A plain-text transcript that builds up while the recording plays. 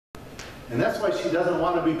And that's why she doesn't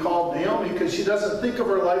want to be called Naomi, because she doesn't think of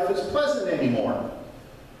her life as pleasant anymore.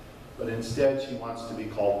 But instead she wants to be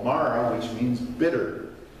called Mara, which means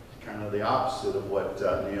bitter. Kind of the opposite of what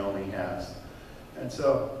Naomi has. And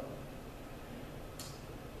so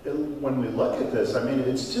when we look at this, I mean,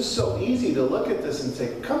 it's just so easy to look at this and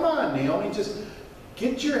say, come on, Naomi, just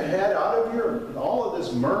get your head out of all of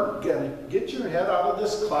this murk, and get your head out of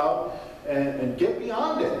this cloud and get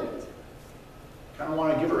beyond it. Kind of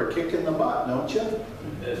want to give her a kick in the butt, don't you?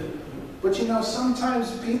 But you know,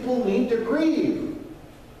 sometimes people need to grieve.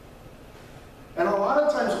 And a lot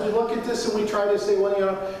of times we look at this and we try to say, well, you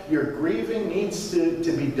know, your grieving needs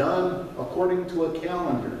to be done according to a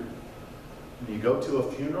calendar. When you go to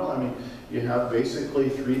a funeral, I mean, you have basically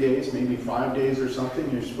 3 days, maybe 5 days or something.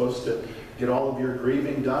 You're supposed to get all of your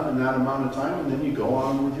grieving done in that amount of time, and then you go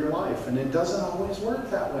on with your life. And it doesn't always work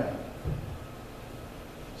that way.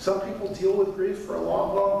 Some people deal with grief for a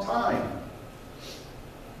long, long time.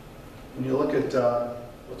 When you look at,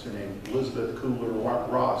 what's her name, Elizabeth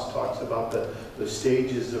Kubler-Ross talks about the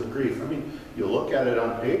stages of grief. I mean, you look at it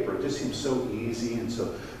on paper, it just seems so easy, and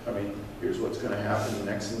so, I mean, here's what's going to happen,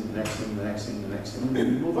 the next thing, the next thing, the next thing, the next thing, and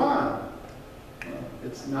then you move on. Well,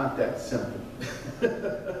 it's not that simple. I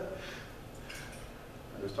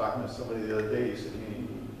was talking to somebody the other day, he said,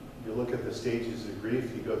 you look at the stages of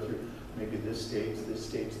grief, you go through maybe this stage, this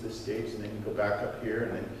stage, this stage, and then you go back up here,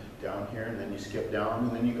 and then down here, and then you skip down,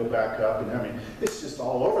 and then you go back up, and I mean, it's just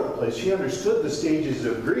all over the place. She understood the stages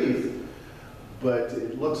of grief, but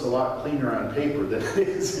it looks a lot cleaner on paper than it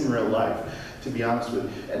is in real life, to be honest with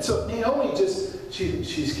you. And so Naomi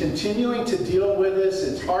she's continuing to deal with this.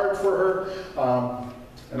 It's hard for her.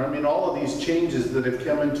 And I mean, all of these changes that have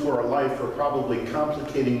come into our life are probably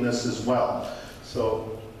complicating this as well.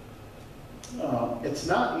 So it's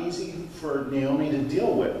not easy for Naomi to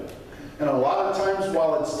deal with. And a lot of times,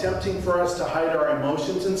 while it's tempting for us to hide our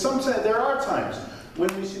emotions, and sometimes there are times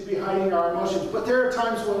when we should be hiding our emotions, but there are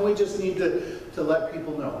times when we just need to let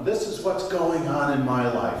people know, this is what's going on in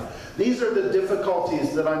my life. These are the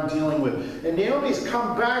difficulties that I'm dealing with. And Naomi's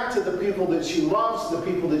come back to the people that she loves, the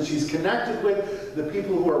people that she's connected with, the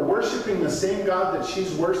people who are worshiping the same God that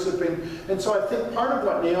she's worshiping. And so I think part of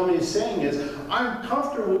what Naomi is saying is, I'm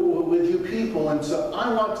comfortable with you people, and so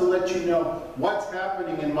I want to let you know what's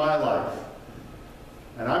happening in my life.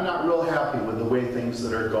 And I'm not real happy with the way things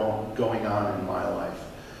that are going on in my life.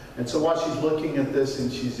 And so while she's looking at this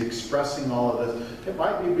and she's expressing all of this, it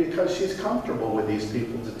might be because she's comfortable with these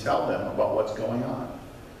people to tell them about what's going on.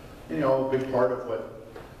 You know, a big part of what,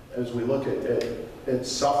 as we look at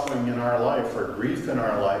suffering in our life or grief in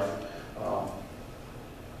our life,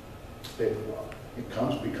 it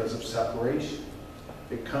comes because of separation.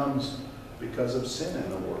 It comes because of sin in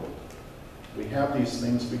the world. We have these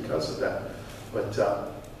things because of that. But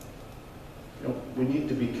you know, we need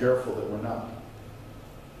to be careful that we're not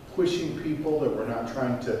pushing people, that we're not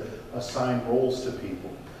trying to assign roles to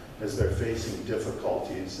people as they're facing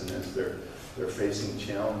difficulties and as they're facing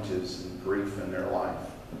challenges and grief in their life.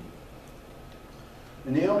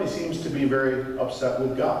 And Naomi seems to be very upset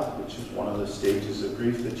with God, which is one of the stages of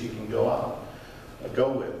grief that you can go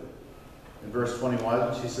with. In verse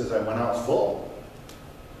 21, she says, I went out full.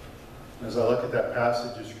 As I look at that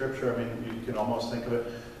passage of Scripture, I mean, you can almost think of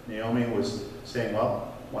it, Naomi was saying, well,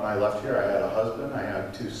 when I left here, I had a husband, I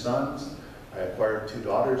had 2 sons, I acquired 2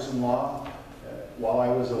 daughters-in-law while I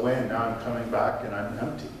was away, and now I'm coming back and I'm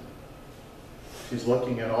empty. She's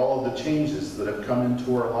looking at all of the changes that have come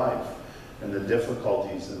into her life and the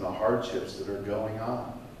difficulties and the hardships that are going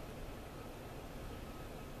on.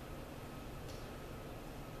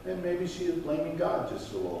 And maybe she is blaming God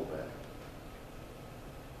just a little bit.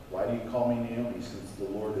 Why do you call me Naomi, since the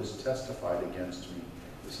Lord has testified against me?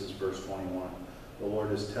 This is verse 21. The Lord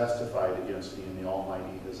has testified against me, and the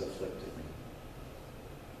Almighty has afflicted me.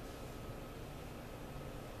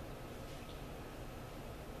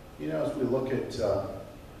 You know, as we look at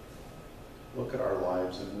our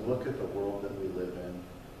lives and we look at the world that we live in,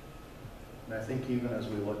 and I think even as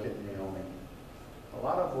we look at Naomi, a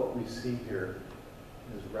lot of what we see here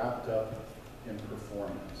is wrapped up in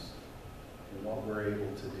performance, in what we're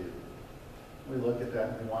able to do. We look at that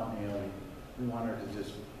and we want Naomi. We want her to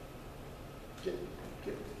just get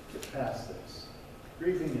past this.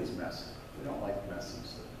 Grieving is messy. We don't like messy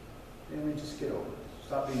stuff. Naomi, just get over it.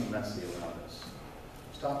 Stop being messy around us.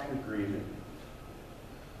 Stop your grieving.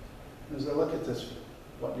 As I look at this,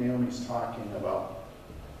 what Naomi's talking about,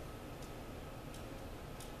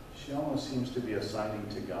 she almost seems to be assigning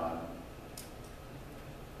to God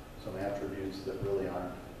some attributes that really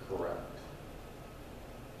aren't correct.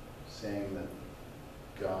 Saying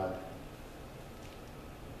that God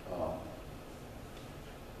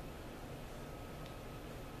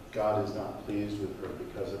God is not pleased with her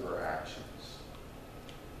because of her actions.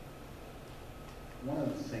 One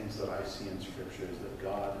of the things that I see in Scripture is that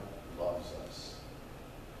God loves us.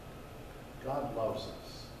 God loves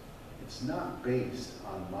us. It's not based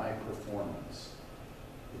on my performance.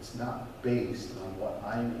 It's not based on what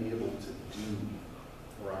I'm able to do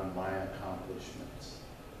or on my accomplishments.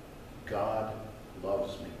 God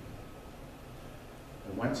loves me.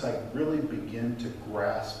 And once I really begin to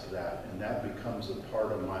grasp that, and that becomes a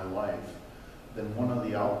part of my life, then one of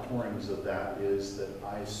the outpourings of that is that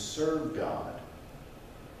I serve God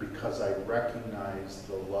because I recognize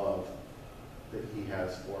the love that He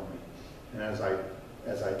has for me. And as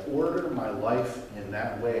I order my life in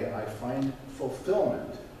that way, I find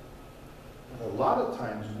fulfillment. But a lot of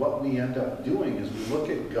times what we end up doing is we look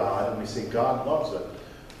at God and we say, God loves us.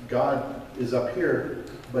 God is up here,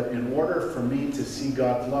 but in order for me to see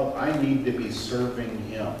God's love, I need to be serving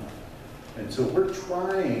Him. And so we're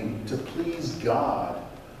trying to please God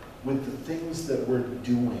with the things that we're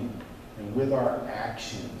doing and with our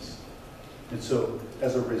actions. And so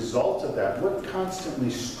as a result of that, we're constantly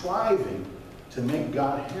striving to make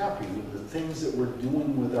God happy with the things that we're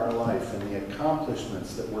doing with our life and the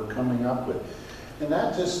accomplishments that we're coming up with. And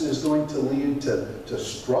that just is going to lead to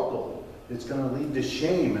struggle. It's going to lead to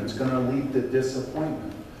shame. It's going to lead to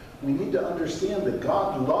disappointment. We need to understand that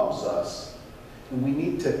God loves us, and we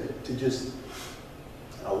need to just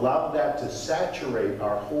allow that to saturate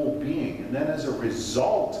our whole being. And then as a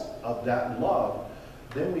result of that love,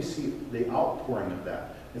 then we see the outpouring of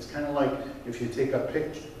that. It's kind of like if you take a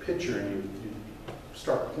pitcher and you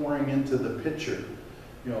start pouring into the pitcher.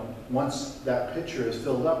 You know, once that pitcher is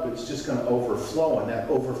filled up, it's just going to overflow, and that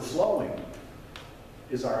overflowing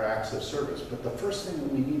is our acts of service. But the first thing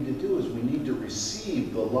that we need to do is we need to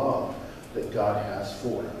receive the love that God has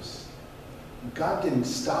for us. God didn't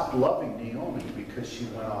stop loving Naomi because she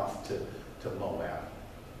went off to Moab.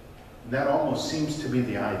 And that almost seems to be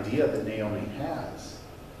the idea that Naomi has.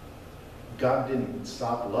 God didn't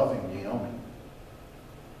stop loving Naomi.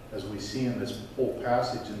 As we see in this whole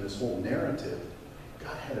passage, in this whole narrative,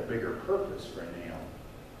 God had a bigger purpose for Naomi.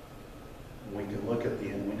 And we can look at the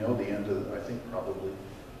end. We know the end of, I think probably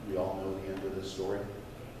we all know the end of the story.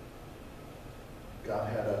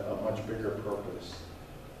 God had a much bigger purpose.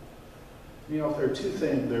 You know, if there are two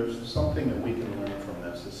things, there's something that we can learn from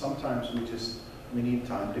this, is sometimes we need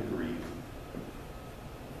time to grieve.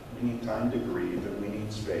 We need time to grieve, and we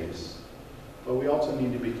need space. But we also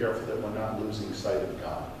need to be careful that we're not losing sight of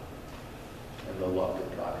God and the love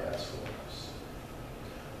that God has for us.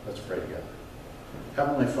 Let's pray together.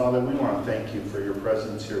 Heavenly Father, we want to thank you for your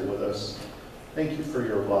presence here with us. Thank you for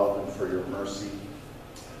your love and for your mercy.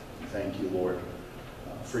 Thank you, Lord,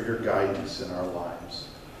 for your guidance in our lives.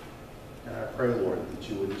 And I pray, Lord, that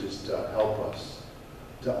you would just help us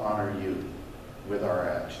to honor you with our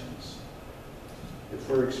actions. If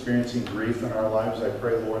we're experiencing grief in our lives, I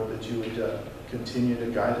pray, Lord, that you would continue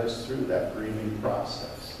to guide us through that grieving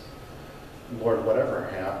process. Lord, whatever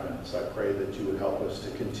happens, I pray that you would help us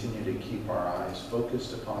to continue to keep our eyes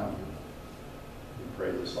focused upon you. We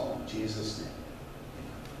pray this all in Jesus' name.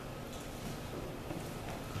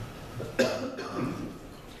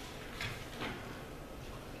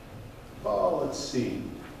 Oh, let's see.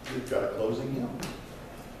 We've got a closing hymn.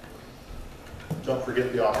 Don't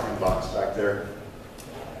forget the offering box back there.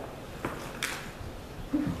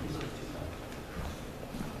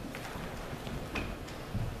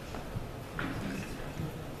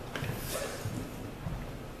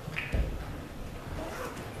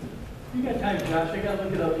 You got time, Josh. I got to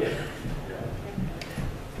look it up yet.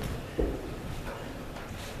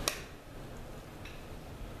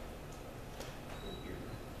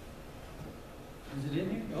 Is it in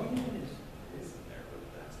here? Oh, yeah, it is. It is in there, but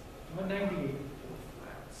that's 198.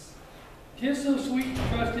 flats. 'Tis so sweet to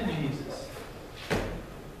trust in Jesus.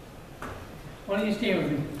 Why don't you stand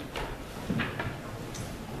with me?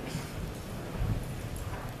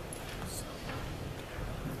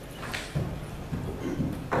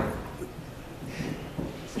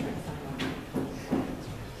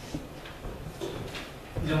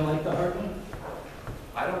 You don't like the hard one?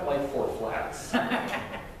 I don't like 4 flats.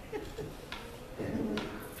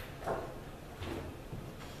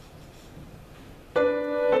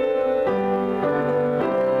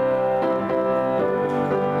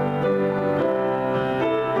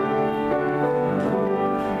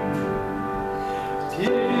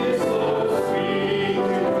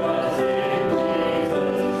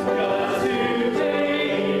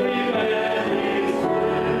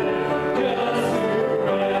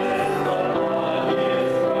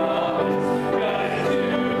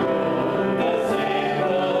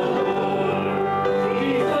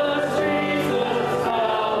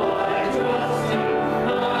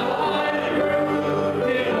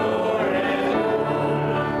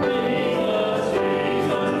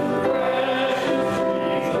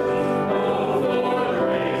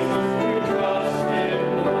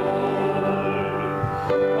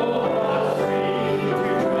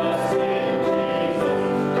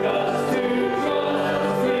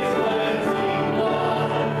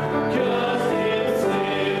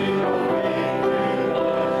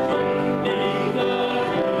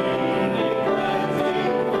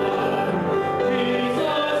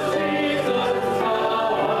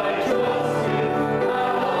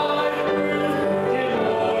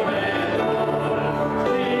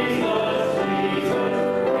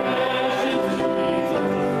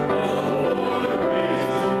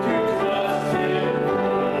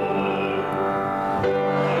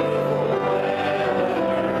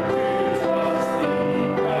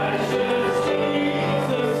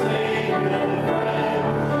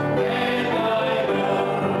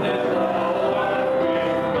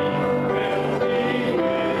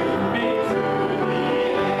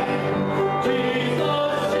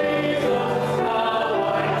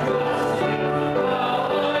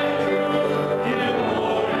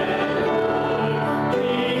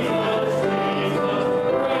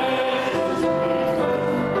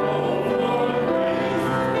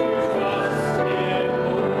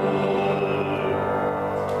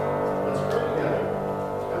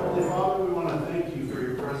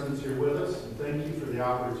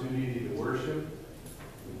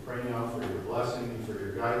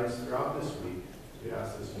 week. We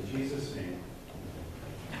ask this in Jesus' name.